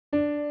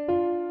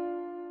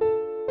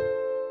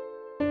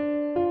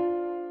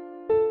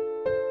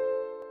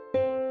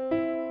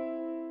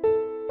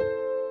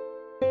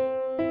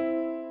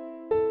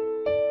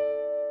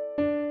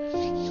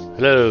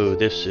Hello,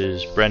 this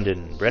is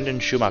Brendan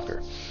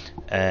Schumacher,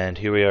 and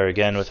here we are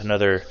again with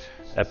another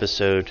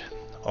episode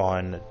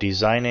on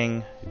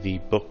designing the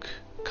book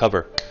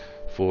cover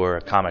for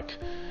a comic.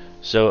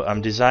 So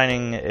I'm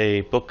designing a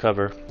book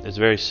cover. It's a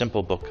very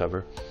simple book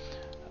cover.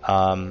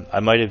 I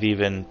might have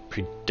even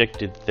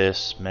predicted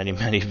this many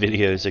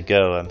videos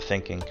ago. I'm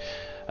thinking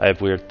I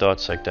have weird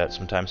thoughts like that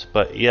sometimes,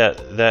 but yeah,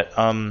 that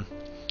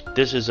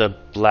this is a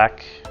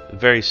black,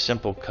 very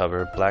simple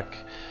cover, black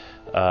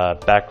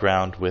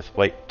background with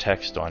white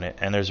text on it,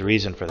 and there's a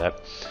reason for that.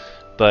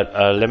 But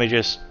let me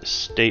just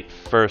state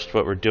first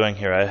what we're doing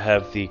here. I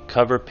have the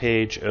cover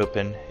page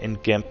open in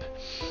GIMP.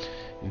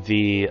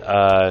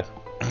 The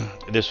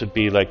this would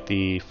be like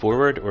the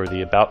forward or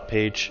the about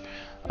page.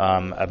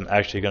 I'm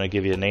actually going to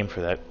give you a name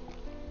for that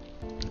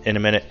in a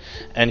minute.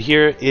 And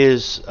here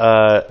is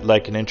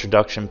like an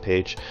introduction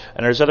page,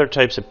 and there's other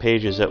types of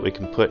pages that we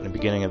can put in the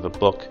beginning of a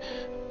book,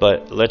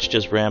 but let's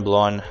just ramble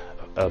on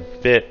a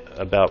bit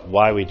about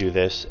why we do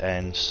this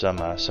and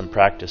some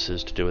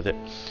practices to do with it.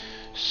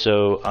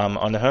 So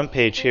on the home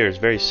page here is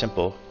very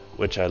simple,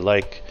 which I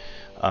like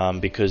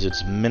because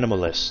it's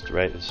minimalist,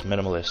 right? It's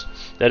minimalist.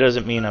 That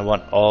doesn't mean I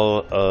want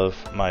all of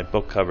my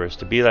book covers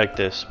to be like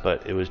this,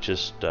 but it was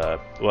just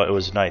well, it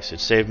was nice.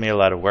 It saved me a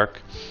lot of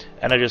work,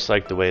 and I just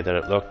liked the way that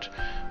it looked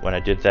when I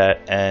did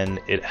that,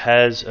 and it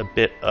has a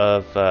bit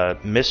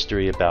of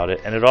mystery about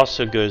it, and it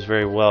also goes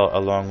very well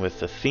along with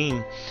the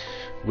theme,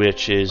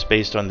 which is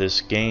based on this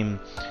game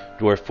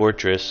Dwarf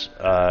Fortress,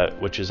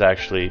 which is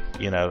actually,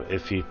 you know,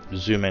 if you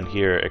zoom in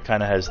here, it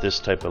kind of has this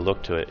type of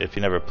look to it. If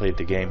you never played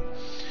the game,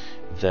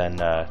 then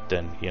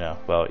you know,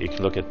 well, you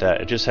can look at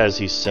that. It just has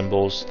these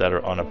symbols that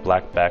are on a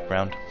black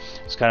background.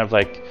 It's kind of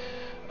like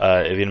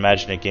if you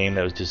imagine a game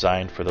that was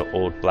designed for the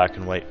old black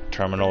and white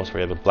terminals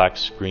where you have a black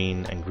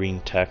screen and green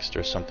text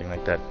or something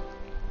like that.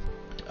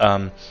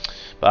 But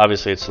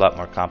obviously it's a lot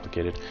more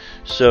complicated.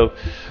 So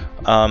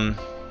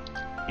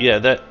yeah,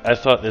 that I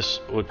thought this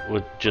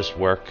would just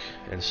work,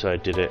 and so I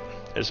did it.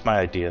 It's my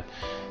idea.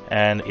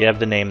 And you have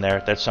the name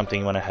there. That's something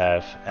you want to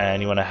have,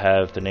 and you want to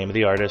have the name of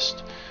the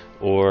artist,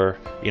 or,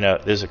 you know,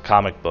 there's a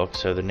comic book,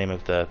 so the name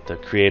of the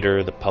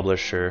creator, the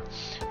publisher,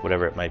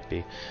 whatever it might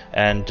be.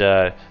 And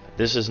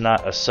this is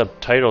not a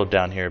subtitle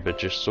down here, but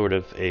just sort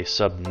of a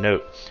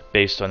sub-note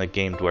based on the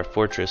game Dwarf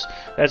Fortress.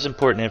 That's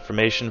important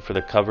information for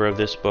the cover of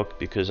this book,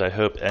 because I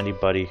hope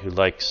anybody who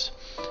likes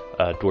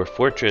Dwarf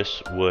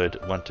Fortress would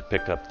want to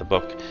pick up the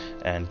book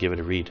and give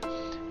it a read.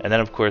 And then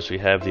of course we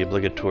have the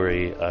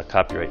obligatory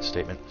copyright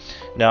statement.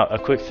 Now a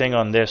quick thing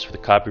on this for the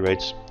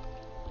copyrights.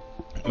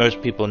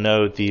 Most people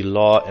know the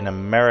law in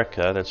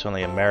America, that's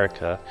only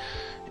America,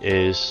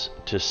 is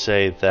to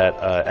say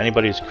that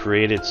anybody who's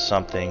created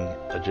something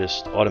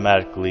just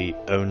automatically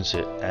owns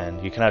it,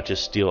 and you cannot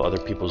just steal other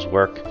people's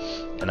work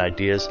and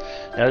ideas.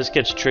 Now this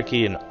gets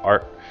tricky in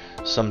art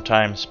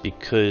sometimes,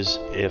 because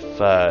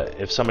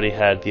if somebody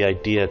had the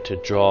idea to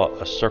draw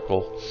a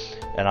circle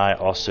and I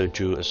also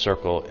drew a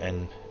circle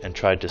and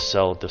tried to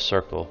sell the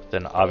circle,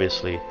 then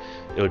obviously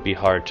it would be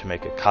hard to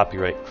make a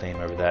copyright claim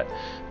over that.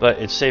 But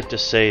it's safe to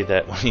say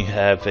that when you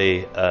have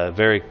a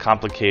very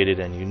complicated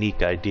and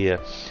unique idea,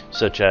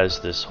 such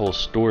as this whole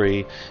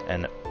story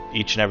and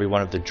each and every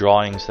one of the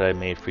drawings that I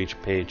made for each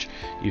page,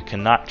 you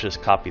cannot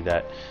just copy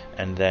that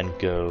and then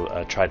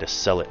go try to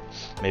sell it.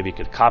 Maybe you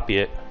could copy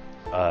it.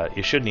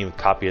 You shouldn't even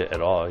copy it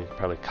at all. You could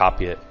probably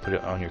copy it, put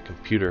it on your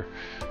computer,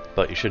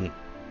 but you shouldn't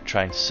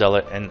try and sell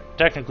it, and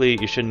technically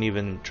you shouldn't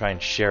even try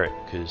and share it,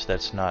 because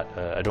that's not,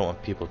 I don't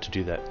want people to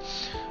do that.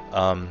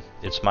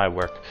 It's my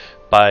work.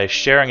 By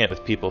sharing it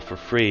with people for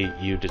free,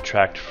 you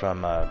detract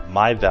from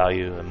my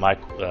value and my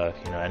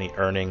you know, any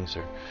earnings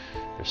or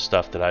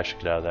stuff that I should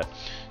get out of that.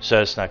 So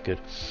that's not good.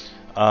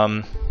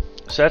 So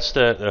that's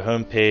the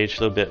home page, a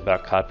little bit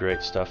about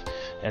copyright stuff,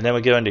 and then we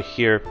go into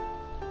here.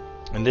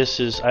 And this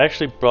is, I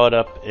actually brought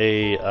up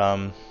a,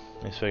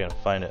 let me see if I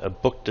can find it, a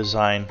book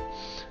design.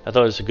 I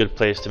thought it was a good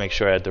place to make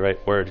sure I had the right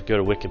word. Go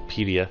to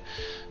Wikipedia.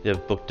 They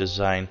have book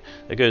design.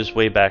 It goes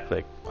way back,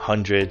 like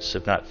hundreds,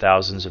 if not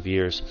thousands of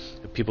years.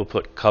 People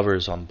put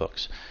covers on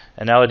books.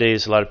 And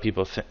nowadays, a lot of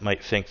people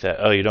might think that,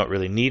 oh, you don't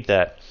really need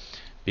that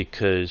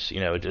because,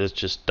 you know, let's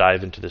just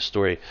dive into the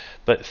story.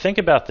 But think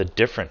about the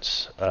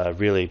difference,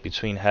 really,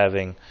 between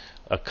having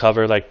a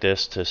cover like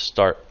this to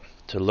start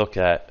to look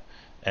at,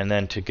 and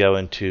then to go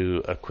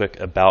into a quick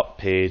about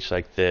page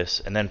like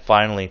this, and then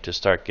finally to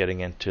start getting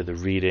into the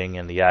reading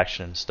and the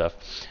action and stuff.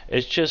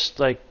 It's just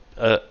like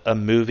a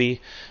movie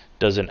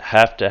doesn't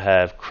have to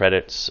have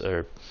credits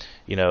or,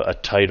 you know, a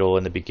title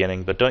in the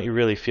beginning, but don't you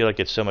really feel like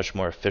it's so much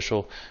more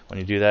official when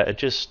you do that? It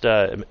just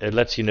it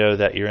lets you know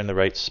that you're in the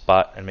right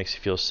spot and makes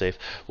you feel safe.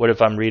 What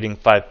if I'm reading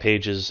 5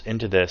 pages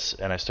into this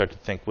and I start to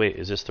think, wait,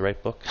 is this the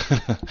right book?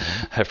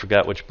 I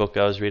forgot which book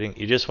I was reading.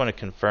 You just want to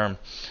confirm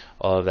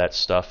all of that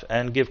stuff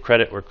and give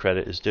credit where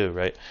credit is due,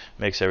 right?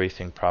 Makes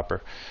everything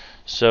proper.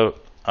 So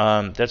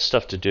that's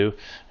stuff to do.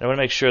 And I want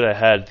to make sure that I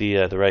had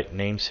the right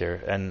names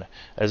here, and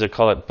as I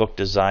call it, book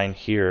design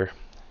here,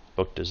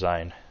 book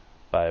design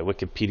by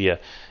Wikipedia.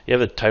 You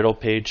have a title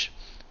page,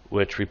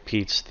 which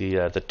repeats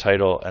the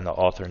title and the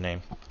author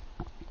name.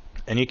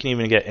 And you can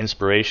even get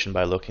inspiration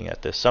by looking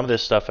at this. Some of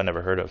this stuff I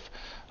never heard of.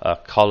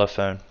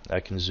 Colophon. I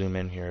can zoom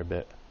in here a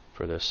bit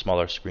for the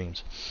smaller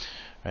screens.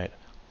 Right,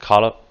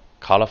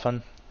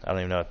 Colophon. I don't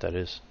even know what that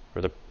is.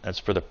 That's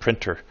for the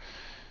printer.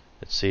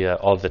 Let's see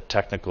all the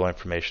technical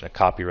information, the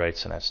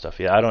copyrights and that stuff.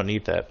 Yeah, I don't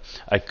need that.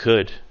 I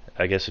could.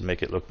 I guess it'd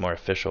make it look more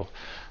official.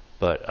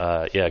 But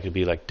yeah, it could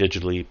be like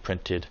digitally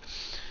printed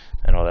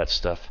and all that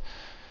stuff.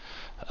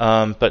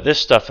 But this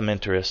stuff I'm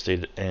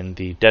interested in.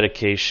 The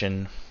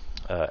dedication,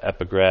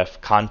 epigraph,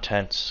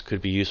 contents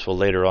could be useful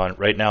later on.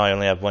 Right now I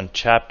only have one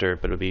chapter,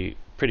 but it would be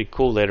pretty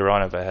cool later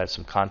on if I had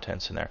some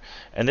contents in there.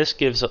 And this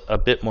gives a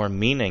bit more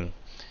meaning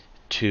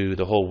to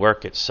the whole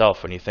work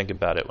itself when you think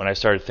about it. When I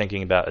started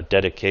thinking about a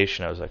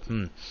dedication, I was like,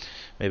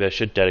 maybe I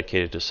should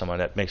dedicate it to someone.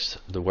 That makes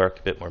the work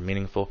a bit more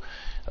meaningful.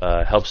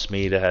 Helps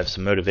me to have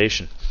some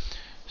motivation.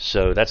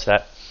 So that's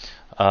that.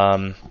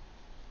 And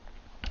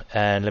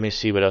let me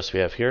see what else we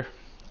have here.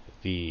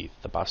 The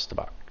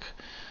Thabostobok.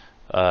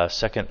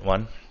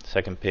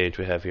 Second page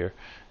we have here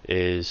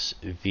is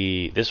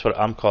this what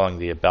I'm calling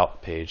the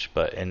about page,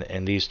 but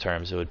in these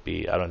terms it would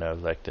be, I don't know,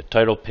 like the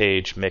title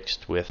page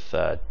mixed with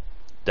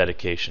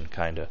dedication,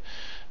 kind of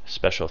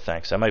special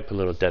thanks. I might put a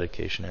little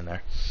dedication in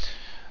there.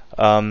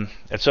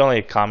 It's only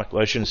a comic.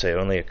 Well, I shouldn't say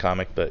only a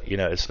comic, but you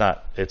know,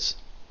 it's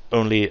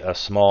only a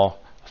small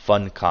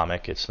fun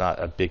comic. It's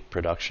not a big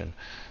production.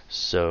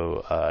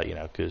 So you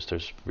know, because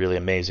there's really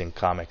amazing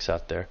comics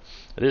out there.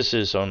 This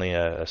is only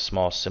a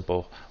small,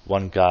 simple,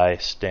 one guy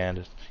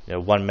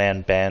one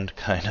man band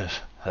kind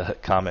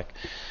of comic.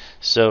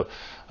 So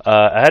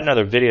I had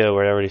another video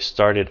where I already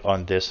started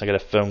on this. I got a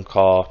phone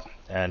call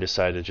and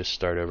decided to just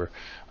start over.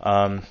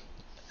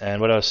 And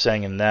what I was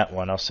saying in that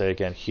one, I'll say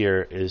again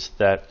here, is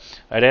that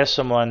I'd asked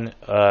someone,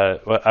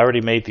 well, I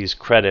already made these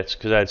credits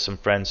because I had some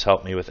friends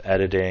help me with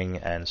editing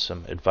and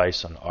some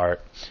advice on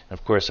art. And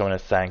of course I want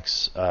to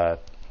thanks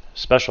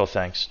special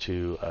thanks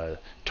to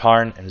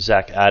Tarn and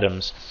Zach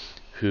Adams,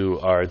 who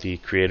are the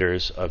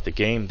creators of the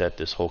game that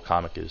this whole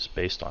comic is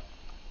based on.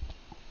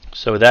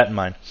 So with that in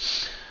mind,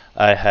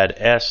 I had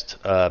asked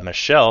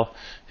Michelle,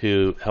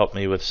 who helped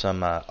me with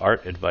some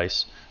art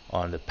advice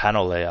on the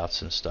panel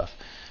layouts and stuff,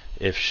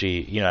 if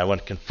she, you know, I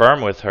want to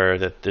confirm with her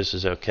that this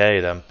is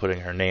okay, that I'm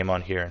putting her name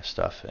on here and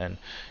stuff. And,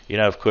 you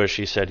know, of course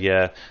she said,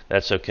 yeah,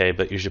 that's okay,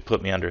 but you should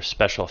put me under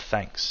special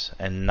thanks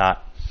and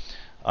not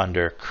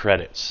under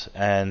credits.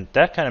 And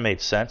that kind of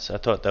made sense. I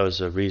thought that was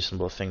a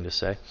reasonable thing to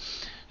say.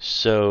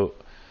 So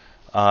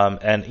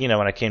and you know,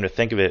 when I came to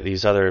think of it,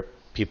 these other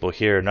people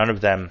here, none of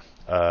them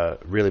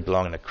really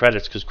belong in the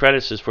credits, because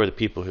credits is for the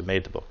people who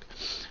made the book.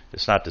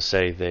 It's not to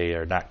say they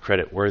are not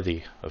credit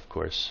worthy, of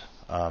course.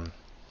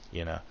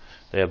 You know,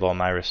 they have all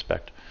my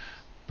respect,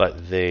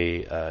 but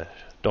they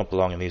don't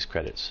belong in these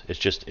credits. It's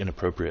just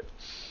inappropriate.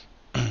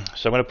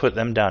 So I'm going to put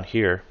them down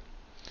here,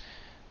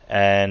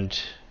 and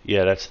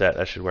yeah, that's that.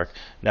 That should work.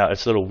 Now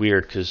it's a little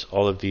weird because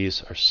all of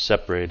these are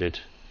separated,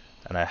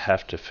 and I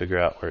have to figure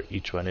out where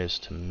each one is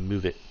to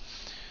move it.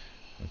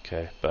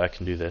 Okay, but I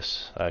can do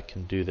this. I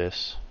can do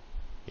this.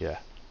 Yeah.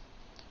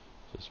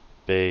 This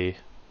Bay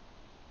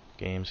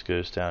Games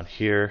goes down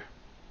here.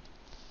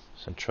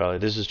 Centrally.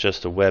 This is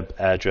just a web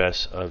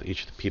address of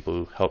each of the people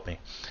who helped me.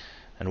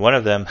 And one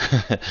of them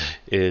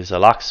is a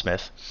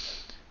locksmith.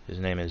 His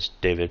name is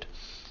David.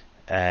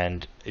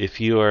 And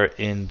if you are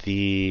in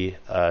the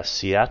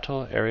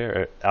Seattle area,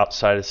 or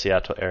outside of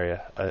Seattle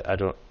area, I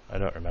don't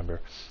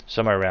remember,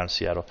 somewhere around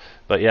Seattle,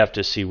 but you have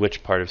to see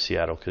which part of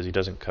Seattle because he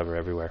doesn't cover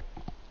everywhere.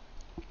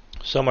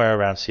 Somewhere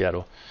around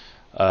Seattle,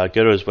 go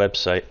to his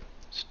website.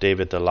 It's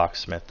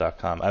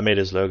davidthelocksmith.com. I made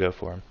his logo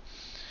for him,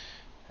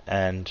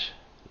 and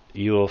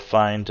you will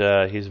find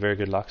he's a very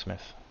good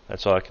locksmith.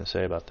 That's all I can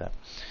say about that.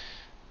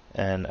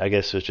 And I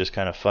guess it was just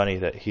kind of funny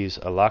that he's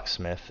a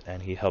locksmith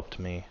and he helped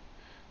me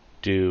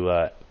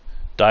do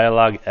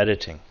dialogue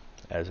editing,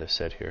 as I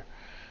said here,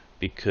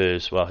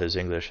 because, well, his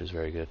English is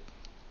very good.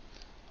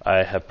 I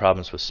have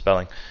problems with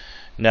spelling.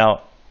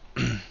 Now,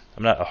 I'm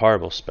not a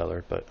horrible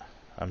speller, but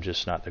I'm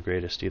just not the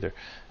greatest either.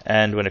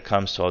 And when it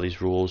comes to all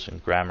these rules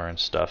and grammar and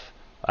stuff,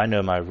 I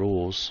know my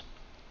rules,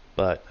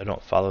 but I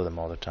don't follow them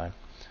all the time.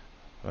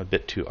 I'm a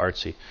bit too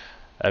artsy.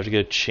 I have to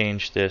go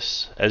change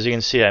this. As you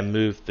can see, I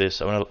moved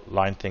this. I want to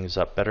line things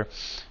up better,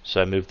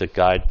 so I moved the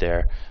guide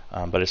there,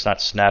 but it's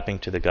not snapping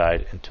to the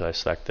guide until I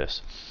select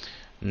this.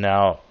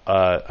 Now,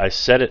 I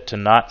set it to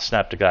not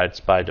snap to guides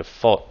by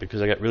default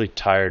because I got really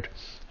tired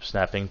of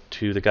snapping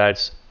to the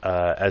guides.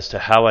 As to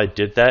how I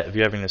did that, if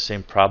you're having the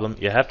same problem,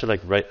 you have to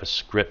like write a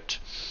script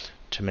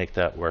to make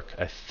that work,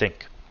 I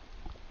think.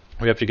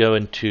 We have to go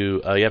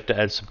into, you have to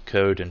add some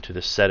code into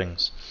the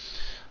settings.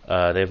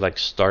 They have like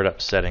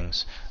startup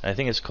settings. And I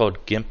think it's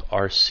called GIMP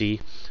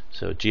RC,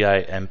 so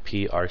GIMP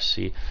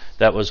RC.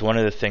 That was one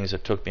of the things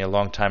that took me a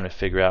long time to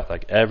figure out.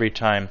 Like every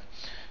time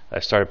I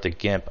start up the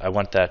GIMP, I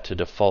want that to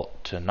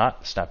default to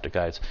not snap to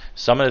guides.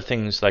 Some of the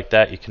things like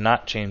that you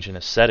cannot change in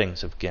the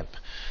settings of GIMP,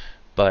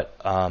 but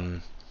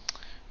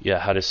yeah,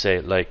 how to say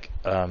it, like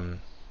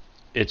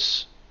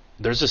it's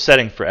there's a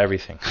setting for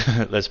everything,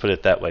 let's put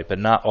it that way, but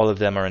not all of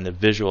them are in the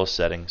visual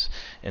settings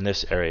in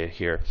this area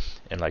here,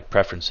 in like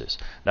preferences.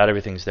 Not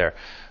everything's there.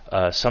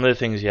 Some of the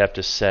things you have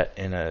to set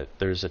in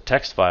there's a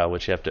text file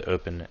which you have to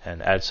open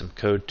and add some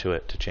code to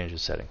it to change the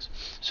settings.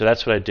 So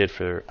that's what I did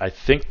I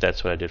think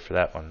that's what I did for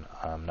that one.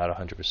 I'm not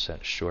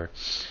 100% sure,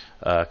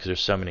 because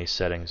there's so many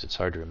settings, it's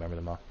hard to remember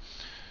them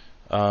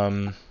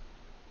all.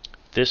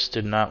 This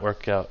did not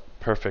work out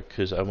perfect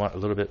because I want a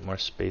little bit more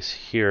space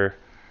here.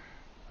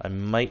 I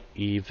might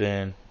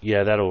even,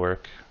 yeah, that'll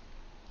work.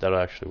 That'll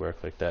actually work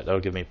like that. That'll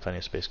give me plenty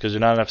of space because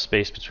there's not enough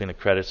space between the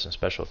credits and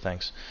special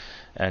thanks,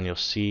 and you'll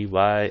see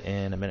why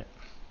in a minute.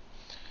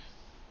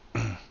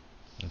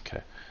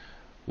 Okay.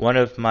 One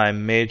of my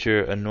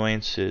major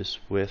annoyances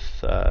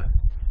with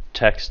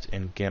text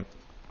in GIMP,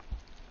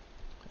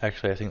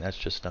 actually I think that's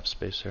just enough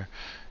space there.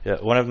 Yeah,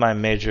 one of my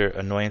major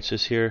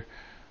annoyances here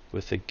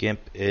with the GIMP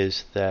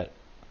is that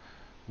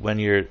when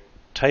you're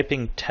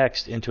typing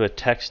text into a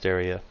text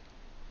area,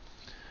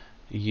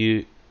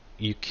 you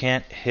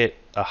can't hit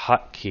a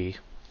hotkey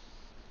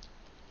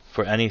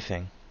for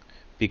anything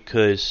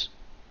because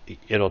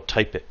it'll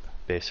type it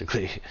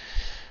basically.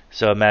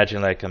 So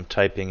imagine like I'm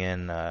typing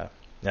in, I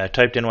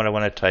typed in what I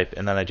want to type,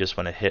 and then I just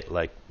want to hit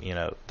like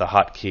the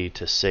hotkey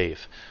to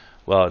save.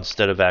 Well,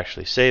 instead of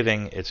actually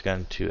saving, it's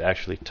going to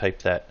actually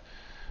type that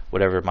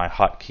whatever my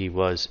hotkey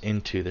was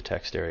into the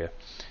text area.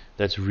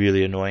 That's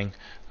really annoying,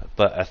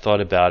 but I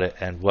thought about it,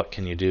 and what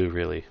can you do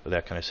really with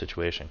that kind of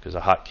situation? Because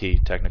a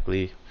hotkey,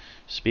 technically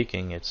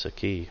speaking, it's a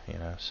key,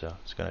 so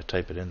it's going to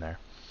type it in there.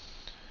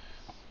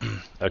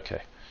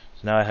 Okay,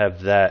 so now I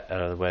have that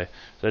out of the way.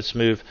 So let's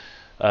move.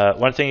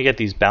 One thing, you get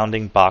these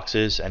bounding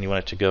boxes, and you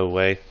want it to go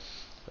away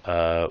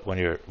when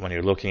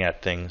you're looking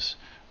at things,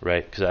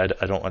 right? Because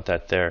I don't want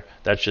that there.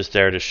 That's just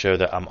there to show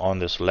that I'm on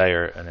this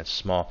layer and it's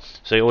small.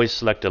 So you always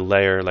select a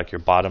layer, like your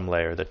bottom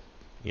layer, that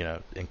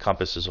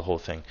encompasses the whole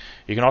thing.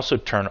 You can also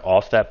turn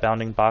off that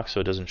bounding box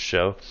so it doesn't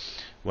show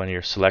when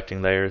you're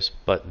selecting layers,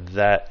 but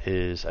that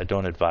is, I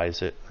don't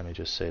advise it. Let me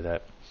just say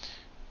that,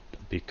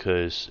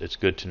 because it's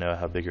good to know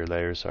how big your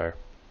layers are,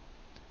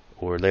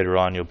 or later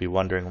on you'll be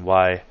wondering,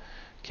 why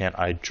can't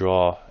I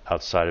draw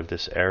outside of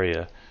this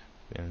area?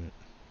 And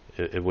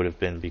it would have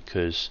been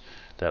because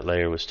that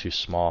layer was too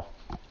small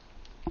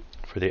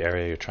for the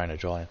area you're trying to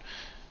draw in.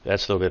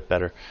 That's a little bit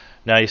better.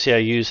 Now you see I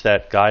use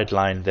that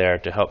guideline there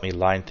to help me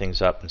line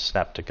things up and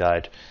snap to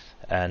guide,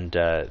 and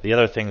the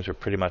other things are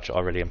pretty much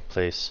already in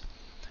place.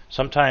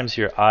 Sometimes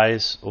your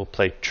eyes will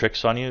play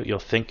tricks on you. You'll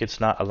think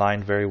it's not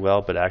aligned very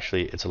well, but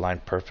actually it's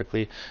aligned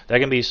perfectly. That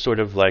can be sort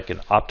of like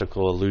an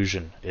optical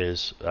illusion,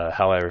 is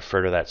how I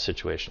refer to that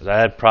situation. I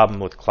had a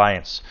problem with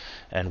clients,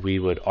 and we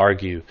would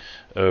argue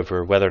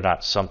over whether or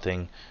not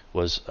something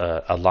was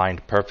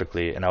aligned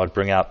perfectly, and I would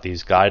bring out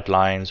these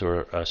guidelines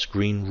or a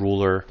screen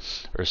ruler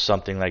or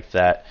something like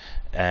that,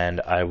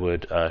 and I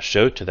would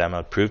show to them,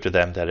 I'd prove to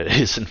them that it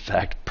is in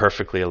fact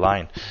perfectly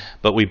aligned.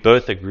 But we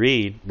both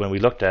agreed when we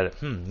looked at it,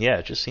 yeah,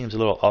 it just seems a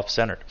little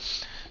off-centered.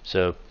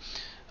 So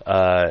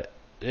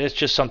it's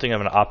just something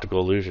of an optical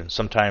illusion.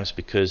 Sometimes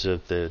because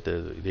of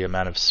the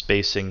amount of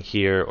spacing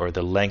here or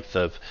the length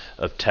of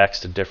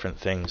text and different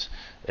things,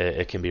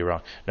 it can be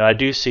wrong. Now I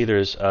do see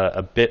there's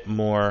a bit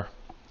more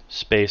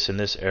space in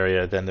this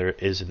area than there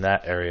is in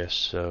that area,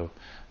 so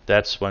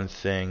that's one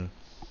thing.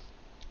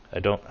 I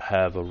don't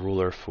have a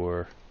ruler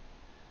for,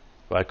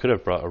 well, I could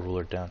have brought a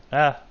ruler down.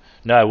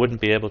 No, I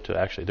wouldn't be able to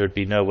actually. There'd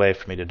be no way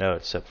for me to know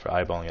except for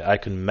eyeballing it. I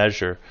can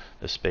measure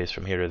the space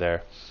from here to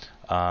there,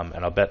 and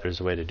I'll bet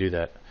there's a way to do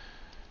that.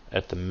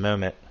 At the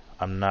moment,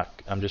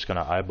 I'm just going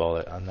to eyeball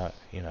it. I'm not,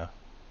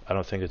 I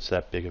don't think it's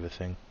that big of a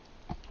thing.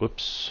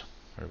 Whoops,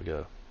 there we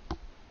go.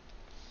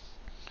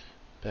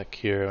 Back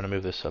here, I'm going to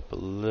move this up a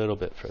little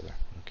bit further.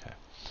 Okay.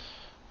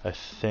 I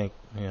think,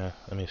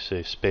 let me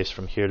see, space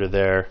from here to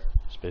there,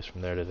 space from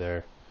there to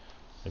there.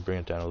 Let me bring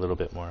it down a little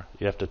bit more.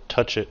 You have to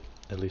touch it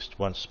at least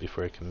once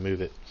before you can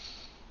move it.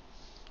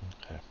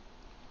 Okay.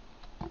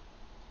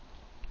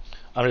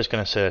 I'm just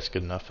going to say that's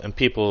good enough. And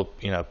people,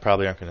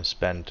 probably aren't going to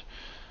spend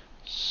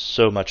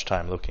so much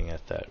time looking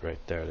at that right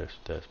there. There's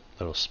the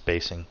little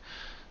spacing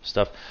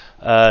stuff.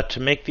 To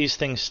make these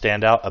things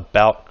stand out,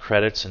 about,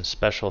 credits, and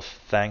special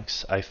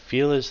thanks, I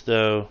feel as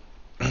though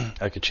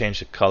I could change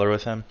the color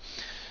with them.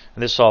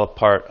 And this is all a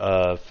part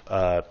of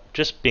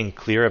just being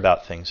clear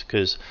about things,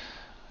 because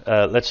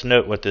let's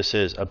note what this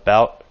is: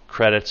 about,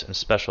 credits, and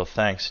special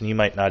thanks. And you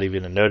might not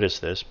even notice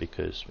this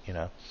because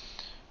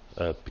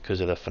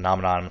because of the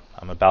phenomenon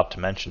I'm about to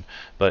mention,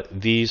 but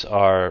these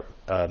are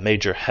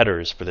major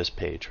headers for this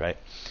page, right?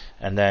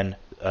 And then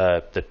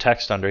the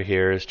text under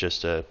here is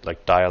just a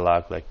like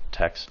dialogue, like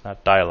text,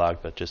 not dialogue,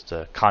 but just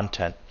a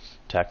content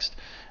text.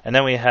 And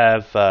then we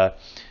have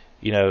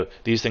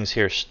these things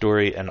here: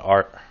 story and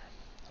art.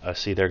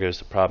 See, there goes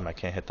the problem. I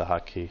can't hit the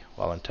hotkey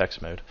while in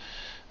text mode.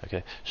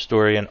 Okay,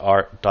 story and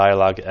art,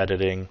 dialogue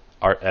editing,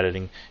 art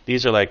editing.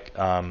 These are like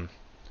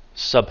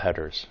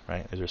subheaders,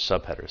 right? These are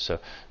subheaders. So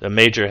the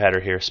major header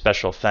here,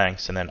 special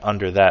thanks, and then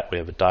under that we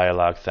have a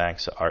dialogue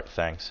thanks, a art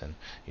thanks, and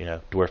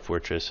Dwarf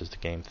Fortress is the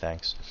game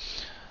thanks.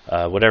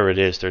 whatever it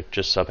is, they're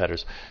just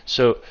subheaders.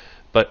 So,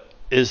 but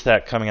is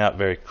that coming out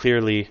very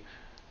clearly?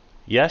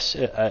 Yes,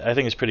 I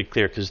think it's pretty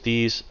clear, because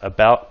these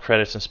about,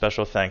 credits, and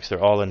special thanks,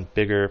 they're all in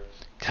bigger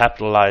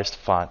capitalized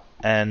font,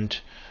 and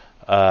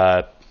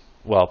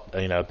well,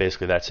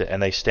 basically that's it,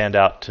 and they stand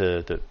out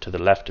to the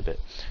left a bit.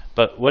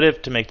 But what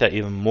if, to make that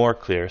even more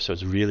clear, so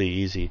it's really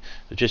easy,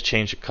 to just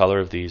change the color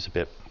of these a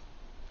bit,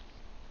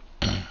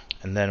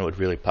 and then it would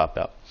really pop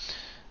out.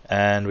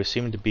 And we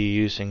seem to be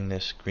using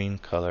this green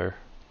color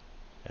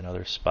in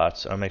other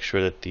spots. I'll make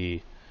sure that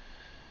the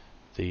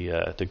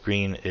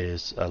green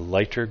is a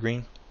lighter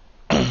green,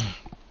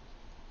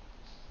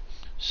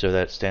 so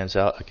that it stands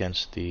out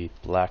against the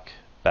black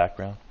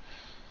background.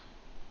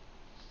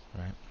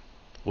 Right.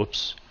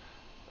 Whoops.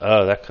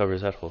 Oh, that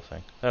covers that whole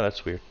thing. Oh,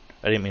 that's weird.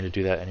 I didn't mean to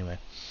do that anyway.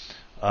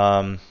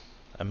 I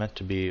meant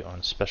to be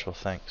on special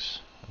thanks.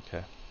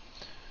 Okay.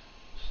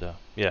 So,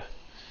 yeah.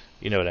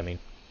 You know what I mean.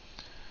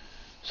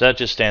 So that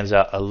just stands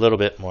out a little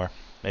bit more.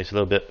 Makes it a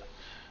little bit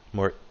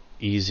more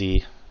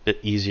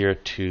easier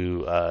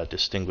to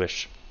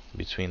distinguish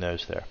between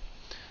those there.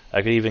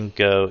 I could even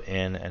go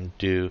in and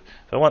do,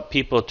 if I want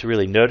people to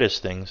really notice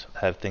things,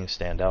 have things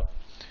stand out,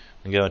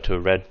 and go into a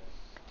red,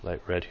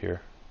 light red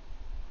here.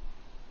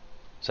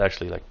 It's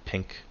actually like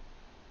pink.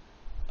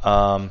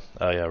 Oh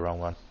yeah, wrong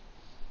one.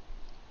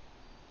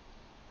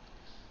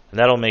 And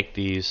that'll make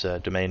these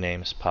domain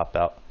names pop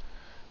out,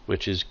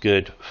 which is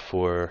good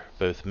for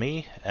both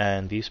me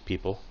and these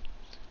people.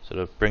 So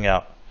to bring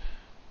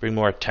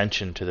more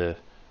attention to the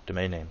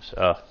domain names.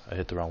 Oh, I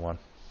hit the wrong one.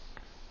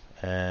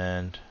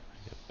 And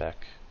get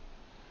back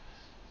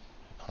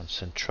on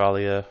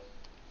Centralia.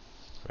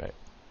 Right.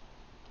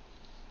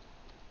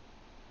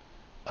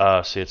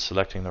 See, it's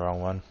selecting the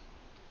wrong one.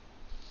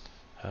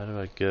 How do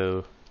I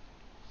go?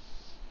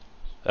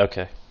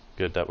 Okay,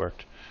 good, that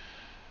worked.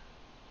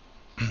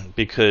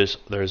 Because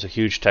there's a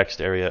huge text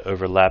area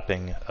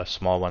overlapping a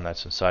small one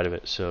that's inside of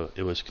it, so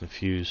it was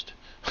confused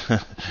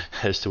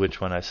as to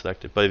which one I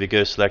selected. But if you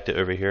go select it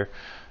over here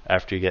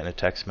after you get into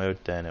text mode,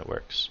 then it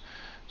works.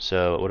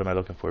 So what am I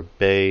looking for?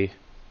 Bay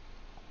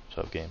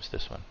 12 games,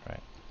 this one,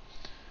 right?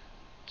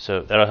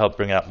 So that'll help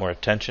bring out more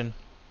attention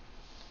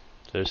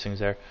to those things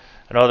there.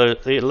 And all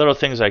the little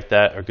things like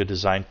that are good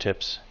design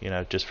tips,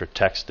 just for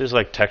text. This is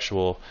like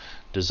textual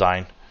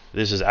design.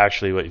 This is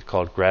actually what you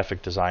call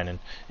graphic design,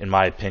 in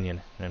my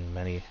opinion, in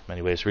many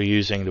ways. We're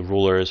using the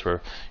rulers,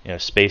 we're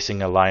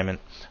spacing, alignment,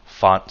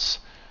 fonts,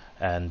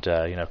 and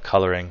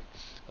coloring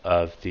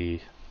of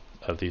these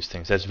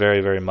things. That's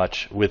very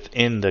much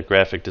within the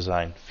graphic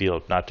design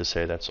field. Not to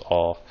say that's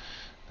all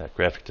that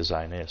graphic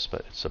design is,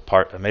 but it's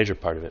a major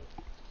part of it.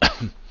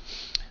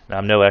 Now,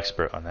 I'm no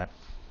expert on that.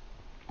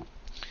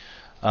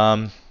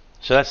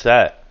 So that's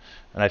that,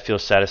 and I feel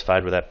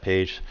satisfied with that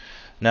page.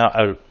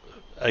 Now,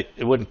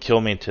 it wouldn't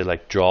kill me to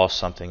like draw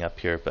something up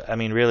here, but I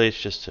mean, really, it's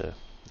just I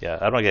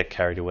don't want to get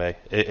carried away.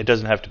 It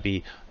doesn't have to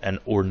be an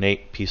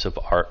ornate piece of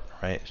art,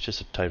 right? It's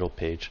just a title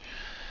page.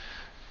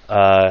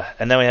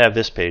 And then we have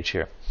this page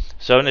here.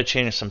 So I'm going to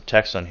change some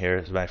text on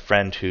here. My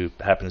friend, who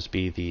happens to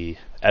be the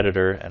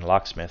editor and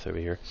locksmith over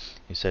here,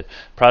 he said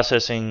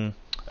processing.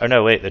 Oh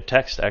no, wait, the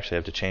text actually I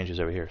have to change is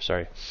over here.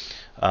 Sorry.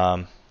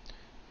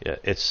 Yeah,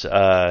 it's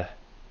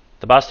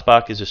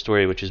Thabostobok is a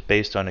story which is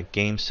based on a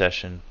game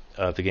session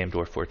of the game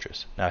Dwarf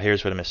Fortress. Now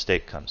here's where the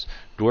mistake comes.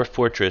 Dwarf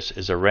Fortress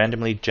is a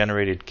randomly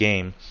generated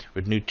game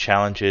with new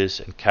challenges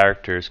and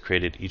characters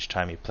created each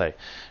time you play.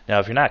 Now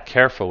if you're not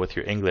careful with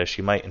your English,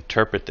 you might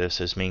interpret this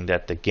as meaning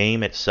that the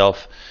game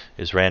itself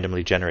is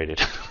randomly generated,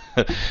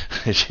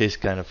 which is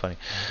kind of funny.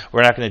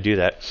 We're not going to do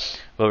that.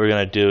 What we're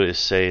going to do is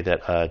say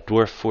that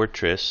Dwarf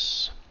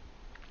Fortress,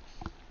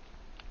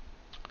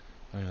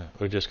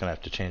 we're just going to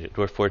have to change it.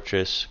 Dwarf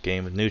Fortress,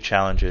 game with new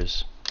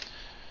challenges.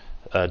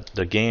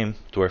 The game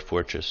Dwarf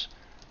Fortress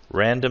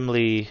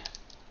randomly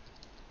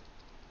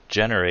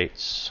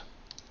generates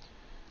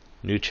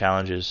new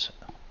challenges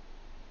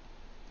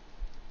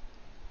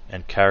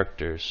and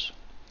characters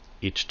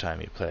each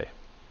time you play.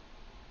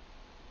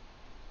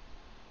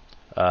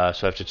 So I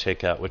have to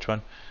take out which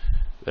one?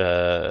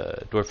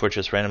 Dwarf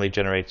Fortress randomly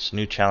generates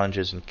new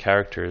challenges and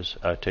characters.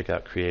 Take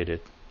out created.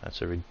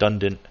 That's a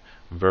redundant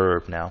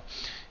verb now.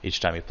 Each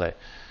time you play.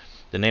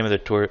 The name of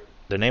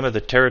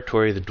the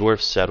territory the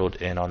dwarves settled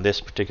in on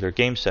this particular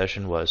game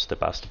session was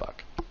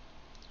Thabostobok.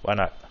 Why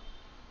not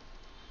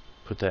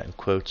put that in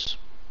quotes?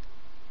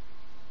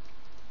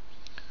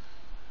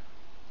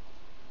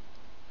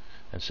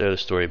 And so the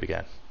story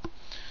began.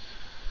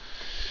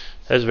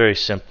 That's very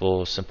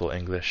simple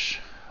English.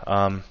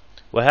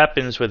 What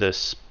happens with a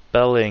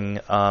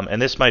spelling,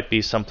 and this might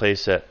be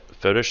someplace that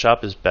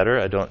Photoshop is better,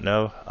 I don't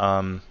know.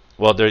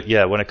 Well,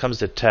 when it comes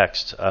to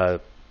text,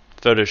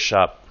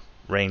 Photoshop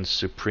reigns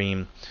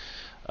supreme.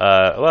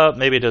 Well,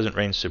 maybe it doesn't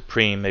reign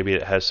supreme, maybe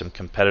it has some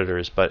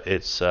competitors, but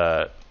it's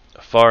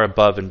far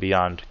above and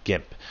beyond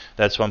GIMP.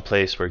 That's one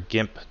place where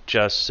GIMP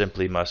just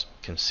simply must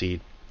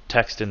concede.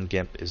 Text in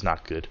GIMP is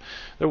not good.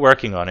 They're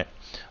working on it.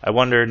 I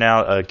wonder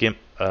now, GIMP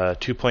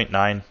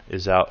 2.9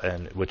 is out,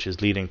 and which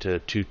is leading to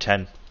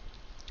 2.10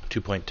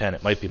 2.10.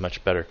 It might be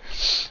much better.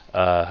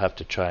 I'll have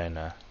to try and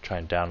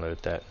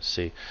download that and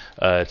see.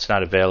 It's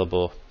not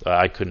available.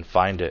 I couldn't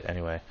find it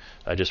anyway.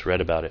 I just read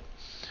about it.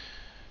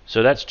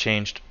 So that's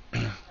changed.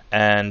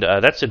 And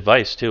that's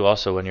advice too.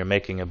 Also, when you're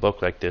making a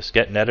book like this,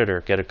 get an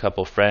editor, get a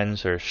couple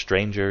friends or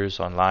strangers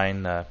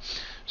online,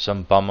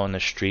 some bum on the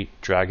street,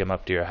 drag them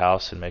up to your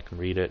house and make them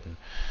read it.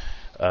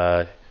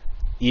 And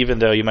even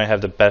though you might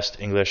have the best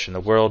English in the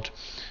world,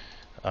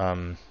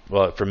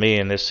 well, for me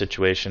in this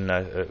situation,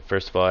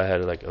 first of all, I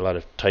had like a lot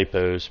of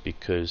typos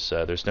because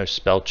there's no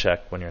spell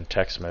check when you're in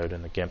text mode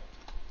in the GIMP.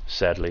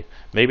 Sadly,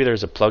 maybe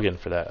there's a plugin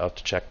for that. I'll have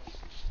to check.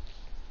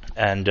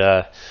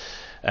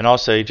 And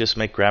also, you just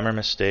make grammar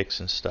mistakes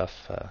and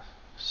stuff.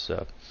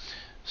 So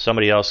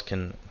somebody else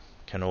can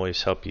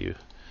always help you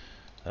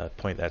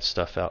point that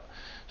stuff out.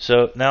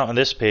 So now on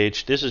this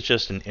page, this is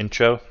just an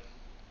intro,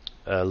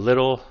 a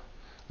little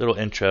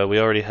intro. We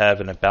already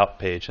have an about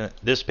page. And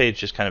this page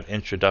just kind of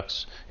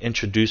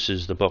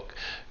introduces the book,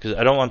 because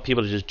I don't want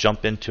people to just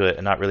jump into it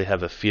and not really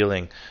have a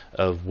feeling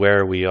of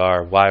where we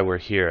are, why we're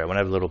here. I want to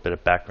have a little bit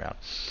of background.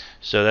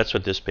 So that's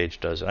what this page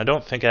does. And I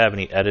don't think I have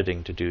any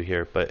editing to do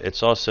here, but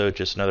it's also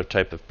just another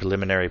type of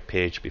preliminary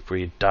page before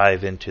you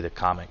dive into the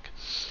comic.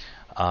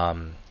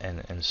 And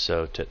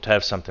so to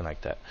have something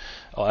like that.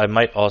 I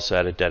might also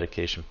add a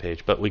dedication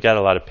page, but we got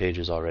a lot of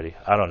pages already.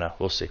 I don't know.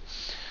 We'll see.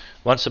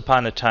 Once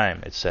upon a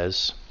time, it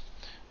says,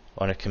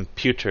 on a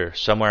computer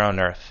somewhere on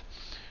Earth,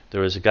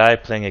 there was a guy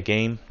playing a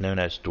game known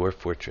as Dwarf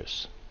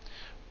Fortress.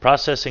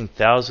 Processing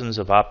thousands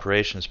of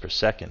operations per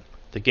second,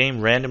 the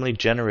game randomly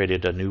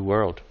generated a new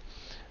world,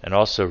 and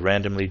also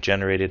randomly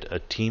generated a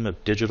team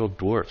of digital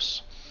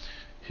dwarfs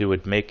who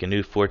would make a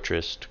new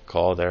fortress to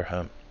call their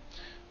home.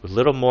 With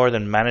little more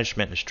than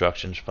management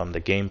instructions from the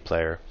game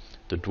player,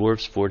 the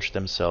dwarves forged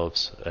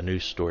themselves a new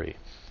story,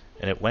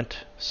 and it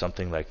went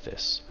something like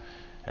this.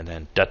 And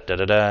then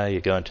da-da-da-da, you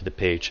go into the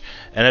page,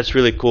 and it's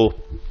really cool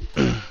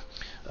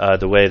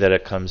the way that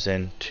it comes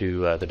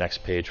into the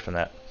next page from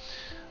that,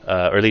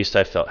 or at least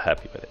I felt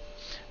happy with it.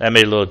 I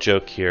made a little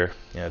joke here.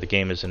 You know, the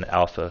game is in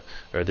alpha,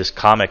 or this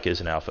comic is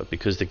in alpha,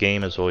 because the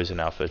game is always in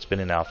alpha. It's been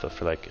in alpha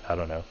for like, I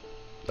don't know,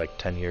 like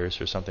 10 years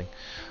or something.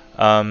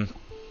 Oh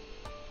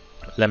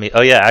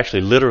yeah,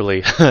 actually,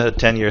 literally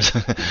 10 years.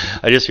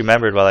 I just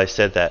remembered while I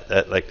said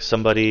that like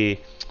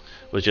somebody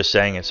was just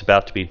saying it's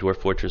about to be Dwarf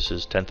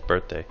Fortress's 10th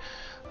birthday,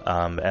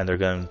 and they're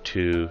going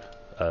to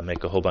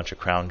make a whole bunch of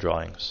crown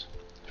drawings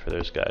for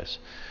those guys.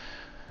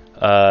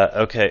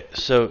 Okay,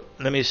 so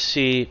let me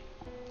see.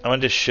 I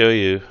wanted to show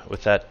you,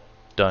 with that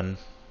done,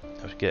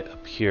 I have to get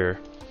up here.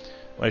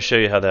 I want to show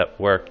you how that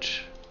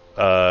worked.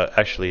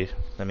 Actually,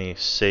 let me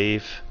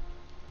save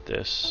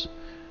this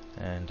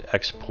and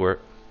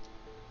export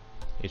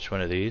each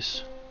one of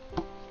these.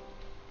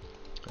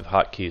 I have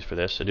hotkeys for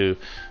this. I do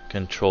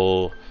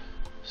Control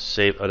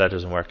Save. Oh, that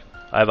doesn't work.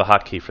 I have a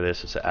hotkey for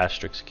this. It's an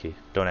asterisk key.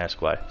 Don't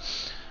ask why.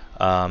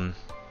 Oh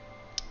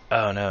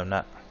no,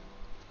 not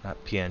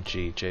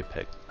PNG,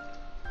 JPEG.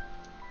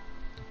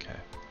 Okay.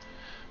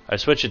 I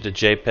switch it to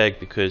JPEG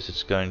because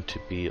it's going to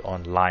be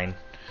online,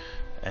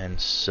 and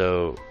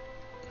so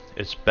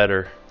it's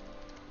better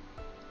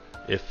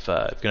if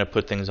I'm going to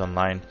put things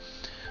online.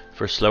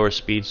 For slower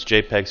speeds,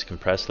 JPEGs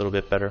compress a little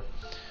bit better.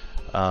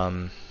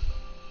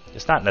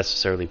 It's not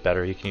necessarily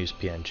better. You can use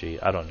PNG.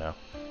 I don't know.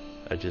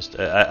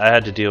 I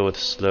had to deal with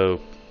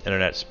slow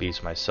internet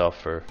speeds myself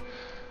for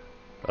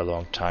a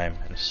long time,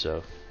 and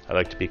so I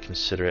like to be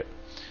considerate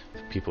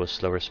of people with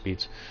slower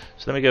speeds.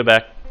 So let me go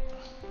back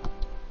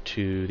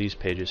to these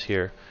pages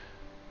here,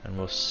 and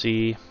we'll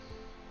see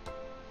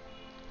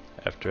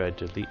after I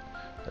delete.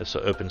 This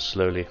will open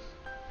slowly,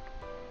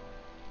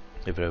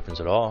 if it opens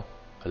at all.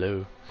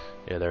 Hello.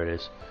 Yeah, there it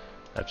is.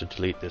 I have to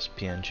delete this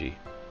PNG.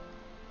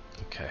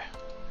 Okay.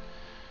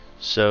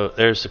 So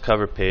there's the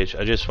cover page.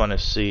 I just want to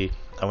see.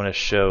 I want to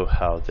show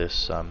how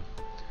this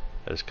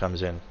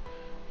comes in.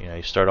 You know,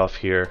 you start off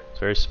here. It's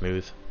very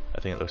smooth.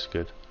 I think it looks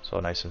good. It's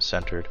all nice and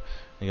centered.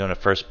 You go on the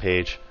first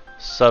page.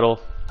 Subtle,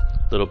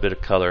 little bit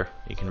of color.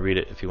 You can read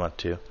it if you want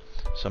to.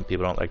 Some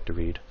people don't like to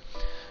read.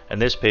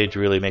 And this page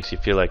really makes you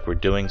feel like we're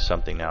doing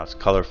something now. It's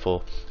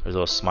colorful. There's a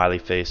little smiley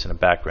face in the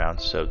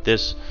background. So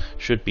this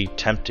should be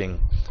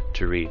tempting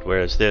to read,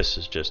 whereas this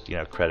is just, you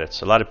know,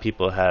 credits. A lot of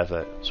people have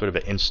a sort of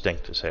an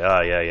instinct to say,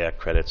 oh yeah,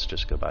 credits,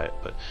 just go by it.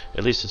 But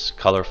at least it's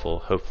colorful.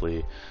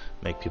 Hopefully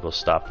make people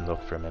stop and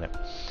look for a minute.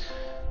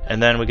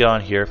 And then we go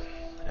on here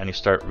and you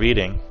start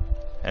reading,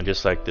 and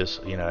just like this,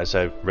 you know, as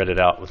I read it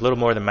out, with little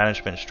more than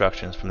management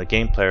instructions from the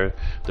game player,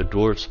 the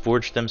dwarves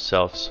forged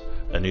themselves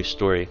a new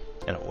story,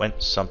 and it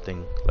went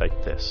something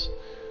like this.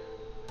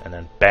 And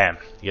then bam,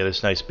 you get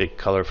this nice big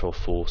colorful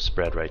full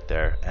spread right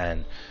there.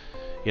 And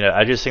you know,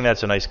 I just think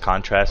that's a nice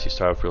contrast. You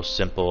start off real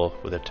simple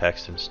with the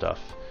text and stuff,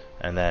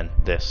 and then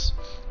this,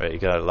 right? You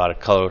got a lot of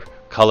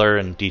color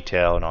and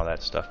detail and all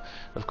that stuff.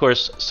 Of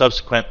course,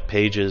 subsequent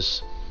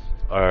pages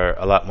are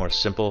a lot more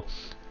simple,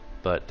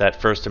 but that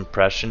first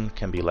impression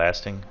can be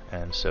lasting,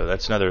 and so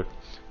that's another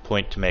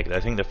point to make. I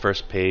think the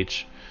first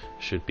page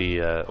should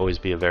be always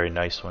be a very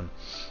nice one.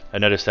 I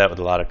noticed that with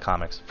a lot of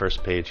comics. The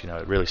first page,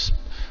 it really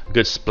a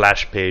good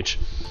splash page,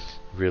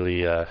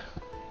 really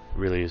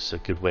really is a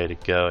good way to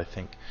go, I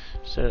think.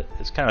 So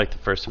it's kind of like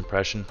the first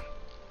impression.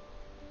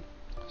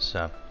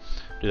 So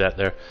do that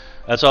there.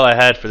 That's all I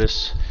had for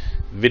this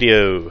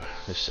video,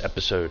 this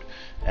episode,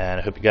 and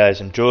I hope you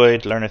guys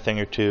enjoyed, learn a thing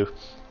or two,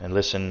 and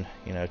listen,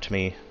 to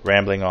me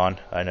rambling on.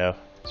 I know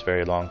it's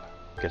very long,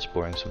 it gets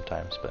boring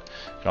sometimes, but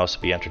it can also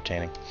be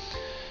entertaining.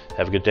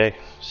 Have a good day.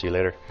 See you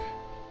later.